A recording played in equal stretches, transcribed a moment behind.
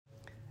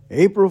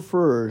April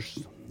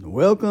 1st.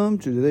 Welcome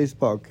to today's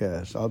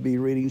podcast. I'll be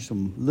reading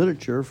some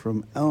literature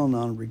from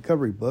Al-Anon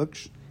recovery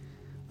books.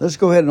 Let's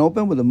go ahead and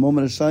open with a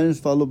moment of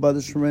silence followed by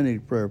the serenity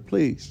prayer,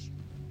 please.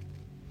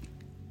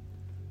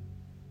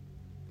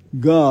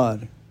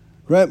 God,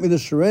 grant me the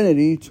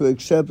serenity to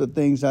accept the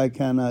things I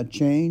cannot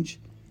change,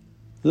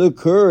 the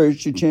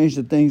courage to change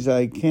the things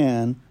I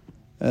can,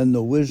 and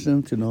the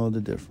wisdom to know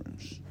the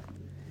difference.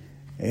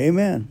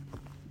 Amen.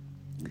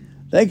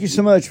 Thank you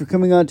so much for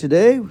coming on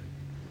today.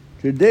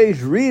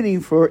 Today's reading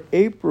for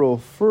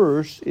April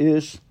 1st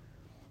is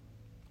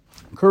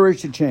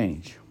Courage to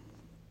Change.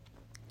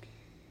 It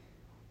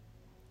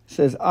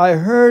says, I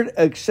heard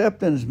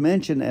acceptance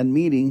mentioned at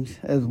meetings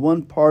as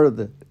one part of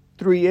the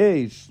 3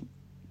 A's: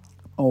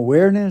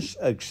 awareness,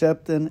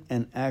 acceptance,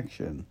 and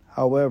action.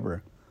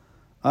 However,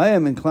 I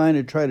am inclined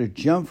to try to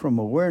jump from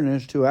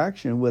awareness to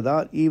action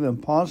without even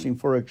pausing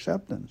for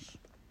acceptance.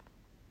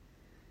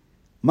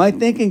 My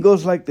thinking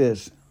goes like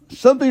this: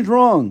 something's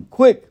wrong.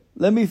 Quick,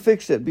 let me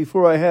fix it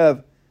before I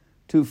have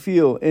to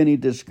feel any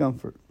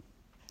discomfort.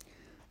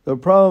 The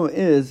problem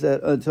is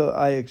that until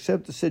I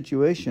accept the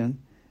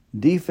situation,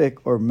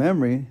 defect, or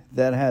memory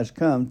that has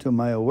come to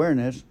my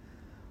awareness,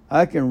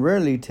 I can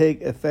rarely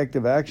take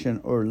effective action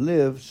or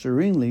live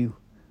serenely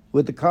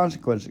with the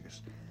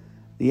consequences.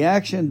 The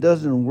action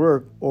doesn't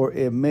work, or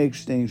it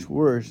makes things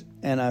worse,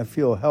 and I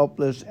feel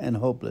helpless and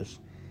hopeless.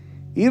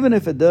 Even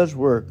if it does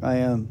work, I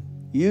am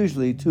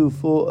usually too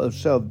full of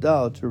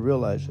self-doubt to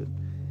realize it.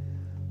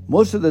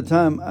 Most of the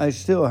time, I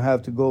still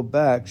have to go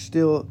back,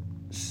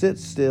 sit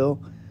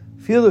still,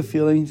 feel the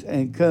feelings,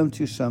 and come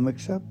to some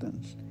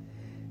acceptance.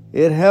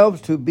 It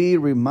helps to be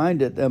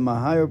reminded that my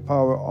higher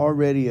power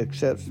already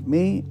accepts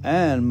me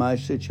and my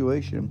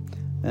situation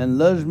and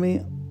loves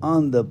me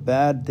on the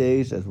bad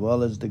days as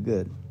well as the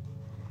good.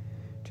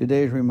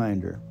 Today's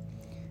reminder: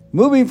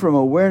 moving from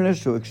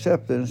awareness to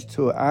acceptance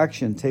to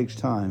action takes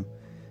time,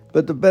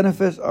 but the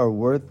benefits are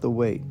worth the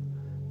wait.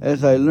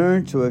 As I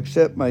learn to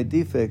accept my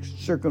defects,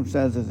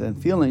 circumstances,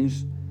 and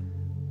feelings,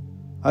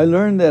 I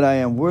learn that I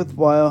am a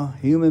worthwhile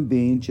human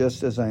being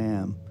just as I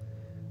am.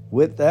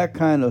 With that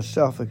kind of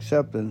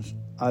self-acceptance,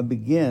 I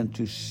begin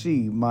to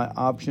see my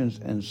options,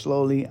 and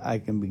slowly I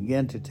can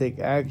begin to take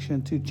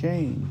action to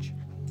change.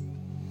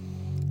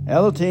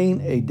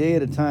 Al-Anon, A Day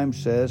at a Time,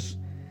 says,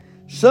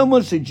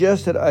 someone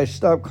suggested I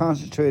stop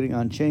concentrating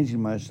on changing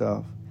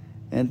myself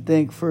and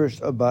think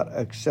first about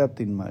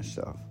accepting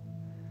myself.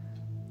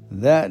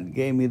 That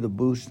gave me the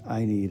boost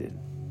I needed.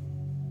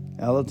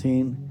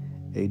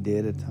 Al-Anon, A Day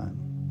at a Time.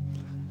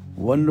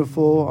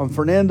 Wonderful. I'm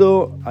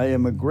Fernando. I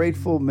am a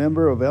grateful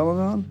member of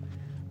Al-Anon.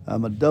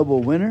 I'm a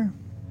double winner.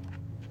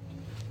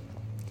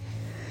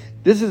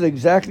 This is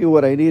exactly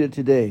what I needed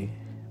today,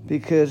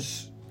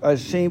 because I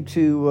seem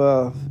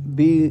to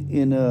be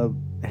in a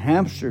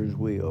hamster's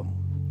wheel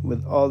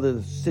with all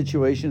the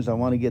situations I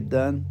want to get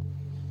done.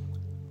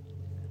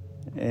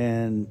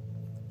 And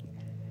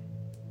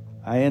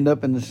I end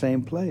up in the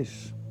same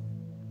place.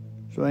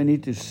 So I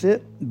need to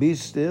sit, be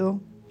still,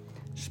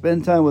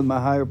 spend time with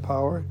my higher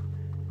power,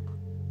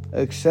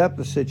 accept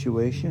the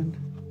situation,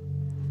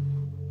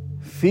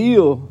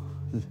 feel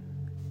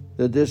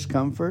the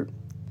discomfort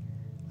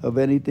of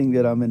anything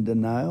that I'm in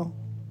denial,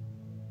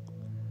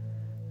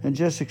 and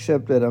just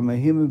accept that I'm a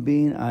human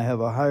being, I have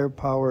a higher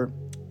power,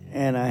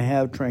 and I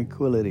have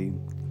tranquility.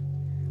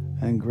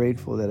 I'm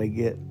grateful that I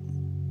get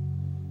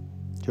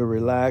to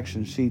relax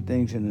and see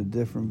things in a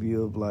different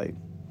view of light.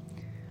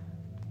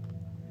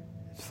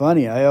 It's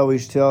funny, I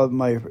always tell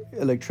my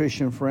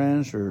electrician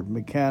friends or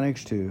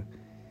mechanics to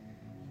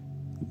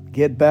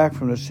get back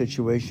from the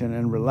situation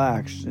and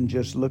relax and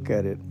just look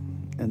at it,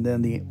 and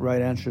then the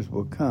right answers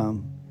will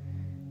come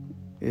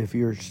if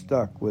you're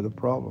stuck with a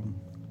problem.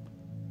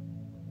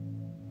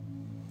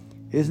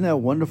 Isn't that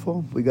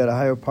wonderful? We got a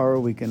higher power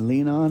we can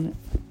lean on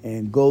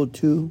and go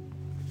to.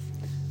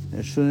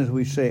 As soon as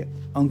we say,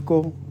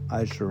 Uncle,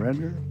 I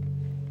surrender.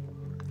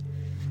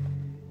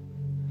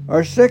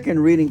 Our second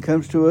reading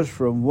comes to us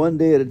from One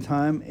Day at a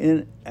Time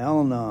in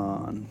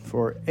Al-Anon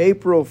for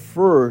April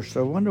 1st.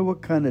 I wonder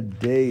what kind of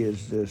day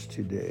is this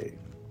today.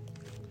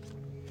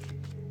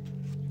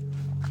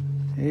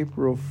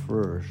 April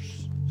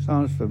 1st.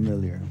 Sounds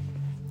familiar.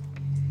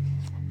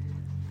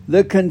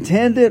 The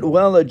contented,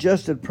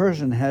 well-adjusted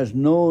person has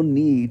no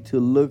need to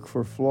look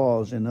for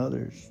flaws in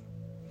others.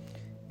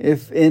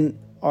 If in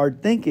our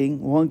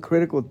thinking, one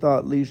critical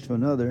thought leads to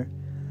another,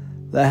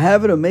 the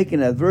habit of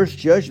making adverse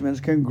judgments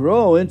can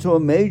grow into a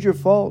major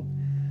fault.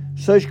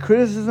 Such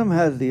criticism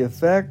has the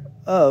effect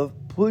of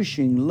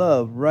pushing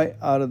love right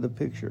out of the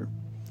picture.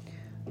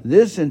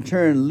 This in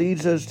turn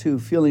leads us to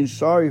feeling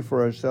sorry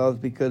for ourselves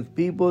because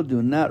people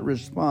do not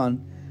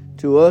respond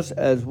to us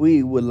as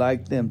we would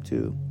like them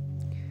to.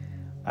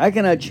 I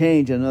cannot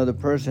change another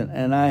person,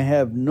 and I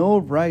have no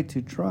right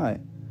to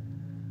try.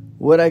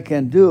 What I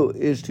can do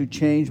is to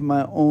change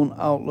my own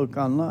outlook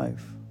on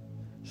life,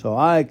 so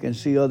I can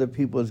see other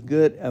people's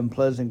good and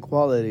pleasant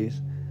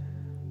qualities.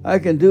 I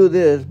can do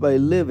this by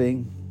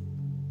living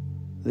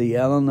the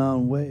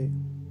Al-Anon way.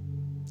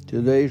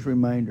 Today's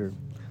reminder: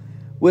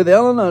 With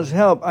Al-Anon's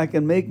help, I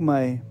can make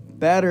my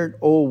battered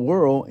old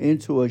world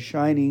into a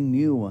shining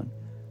new one.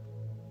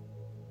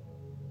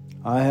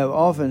 I have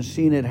often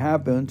seen it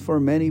happen for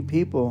many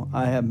people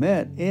I have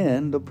met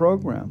in the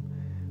program.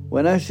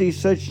 When I see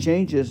such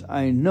changes,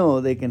 I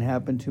know they can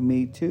happen to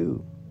me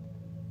too.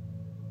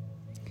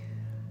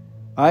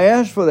 I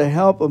ask for the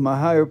help of my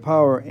higher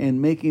power in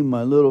making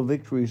my little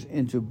victories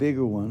into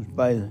bigger ones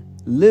by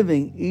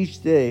living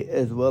each day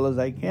as well as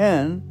I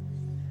can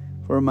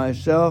for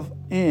myself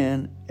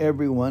and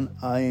everyone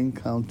I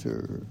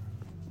encounter.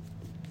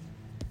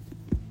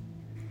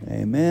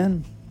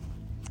 Amen.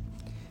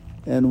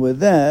 And with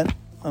that,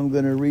 I'm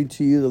going to read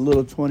to you the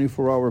little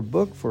 24-hour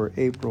book for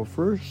April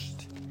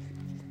 1st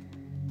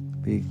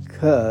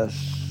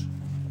because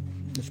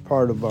it's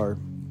part of our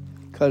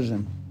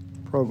cousin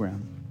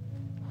program.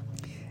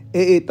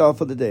 AA thought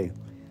for the day.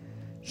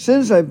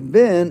 Since I've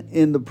been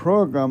in the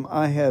program,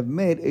 I have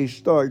made a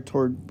start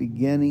toward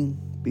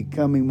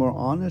becoming more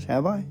honest,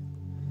 have I?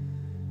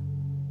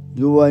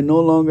 Do I no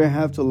longer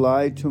have to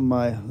lie to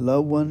my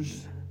loved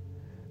ones?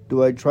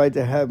 Do I try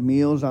to have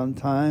meals on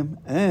time?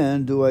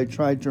 And do I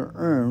try to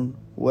earn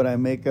what I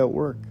make at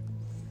work?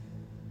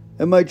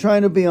 Am I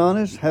trying to be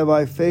honest? Have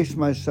I faced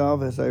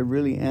myself as I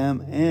really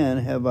am? And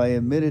have I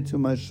admitted to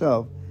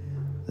myself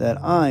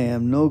that I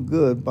am no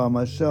good by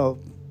myself,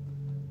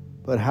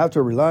 but have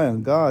to rely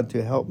on God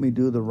to help me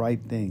do the right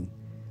thing?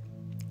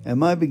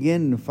 Am I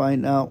beginning to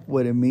find out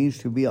what it means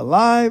to be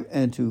alive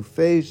and to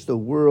face the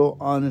world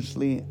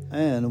honestly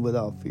and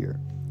without fear?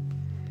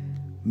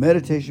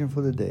 Meditation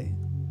for the day.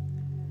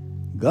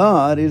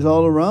 God is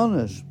all around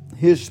us.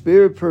 His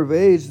Spirit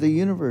pervades the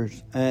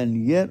universe,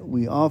 and yet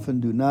we often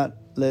do not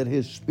let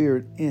His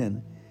Spirit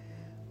in.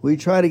 We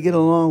try to get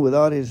along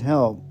without His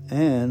help,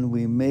 and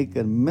we make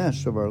a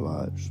mess of our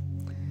lives.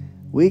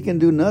 We can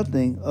do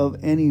nothing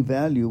of any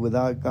value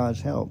without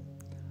God's help.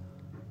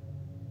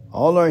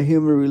 All our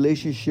human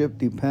relationship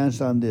depends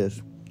on this.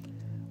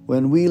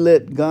 When we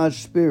let God's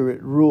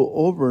Spirit rule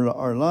over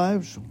our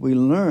lives, we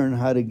learn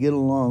how to get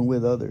along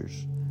with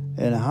others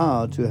and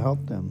how to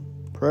help them.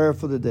 Prayer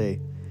for the day.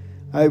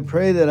 I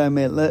pray that I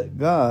may let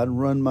God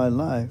run my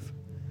life.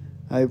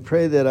 I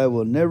pray that I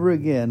will never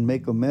again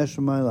make a mess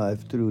of my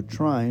life through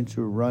trying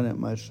to run it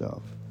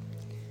myself.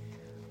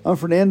 I'm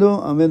Fernando.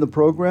 I'm in the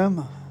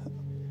program.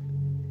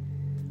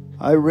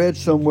 I read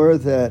somewhere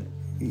that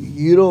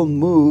you don't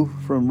move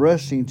from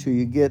resting till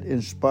you get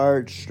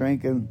inspired,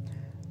 strengthened,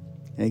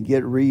 and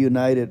get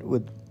reunited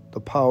with the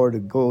power to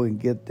go and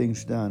get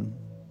things done.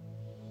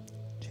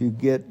 To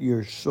get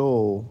your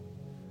soul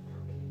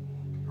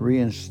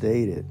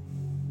reinstated,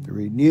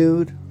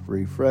 renewed,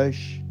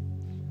 refreshed.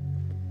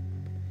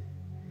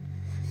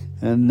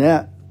 And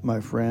that,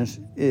 my friends,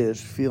 is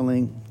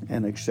feeling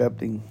and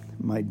accepting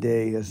my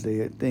day as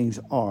things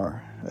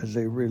are, as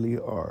they really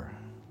are.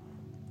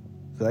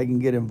 So I can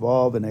get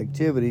involved in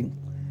activity,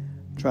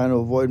 trying to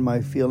avoid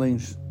my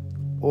feelings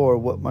or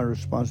what my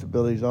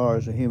responsibilities are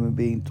as a human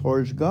being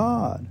towards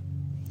God.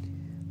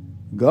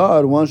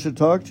 God wants to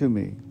talk to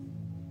me.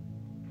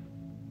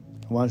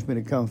 He wants me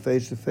to come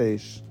face to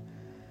face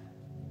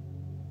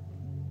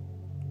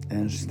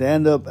and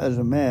stand up as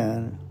a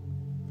man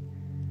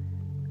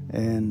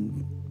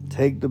and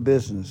take the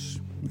business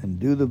and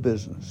do the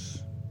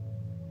business.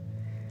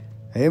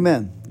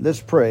 Amen.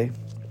 Let's pray.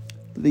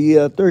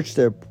 The third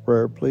step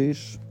prayer,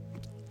 please.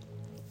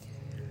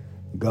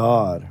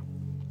 God,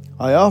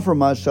 I offer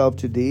myself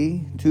to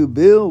Thee to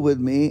build with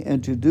me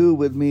and to do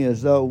with me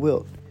as Thou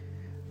wilt.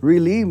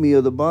 Relieve me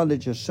of the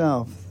bondage of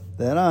self,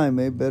 that I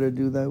may better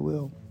do Thy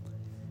will.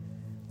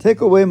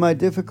 Take away my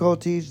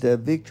difficulties, that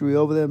victory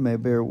over them may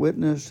bear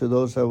witness to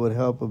those that would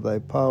help of Thy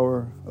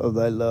power, of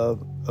Thy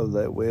love, of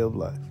Thy way of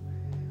life.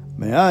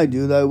 May I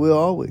do Thy will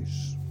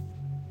always.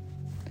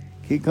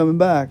 Keep coming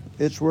back.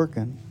 It's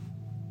working.